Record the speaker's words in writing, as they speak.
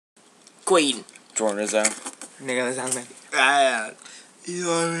Queen. Jordan Rizzo. Nigga sang You know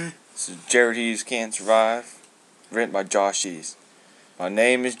what I mean? This is Jared Hughes Can't Survive. Written by Josh Hughes. My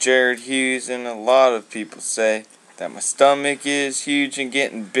name is Jared Hughes, and a lot of people say that my stomach is huge and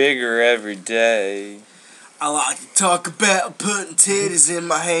getting bigger every day. I like to talk about putting titties in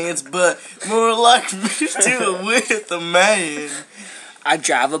my hands, but more like me to do it with a man. I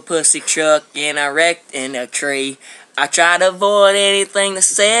drive a pussy truck and I wrecked in a tree. I try to avoid anything that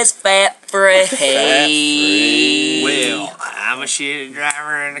says fat free. Well, I'm a shitty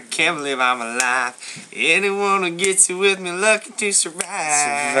driver and I can't believe I'm alive. Anyone who gets you with me lucky to survive.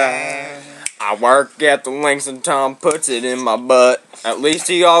 I work at the links and Tom puts it in my butt. At least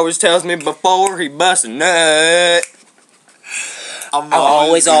he always tells me before he busts a nut. I'm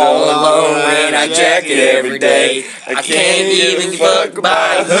always all alone and I jack it every day. I can't even fuck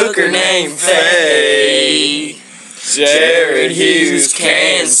by a hooker named Faye. Jared Hughes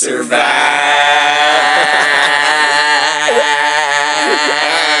can survive.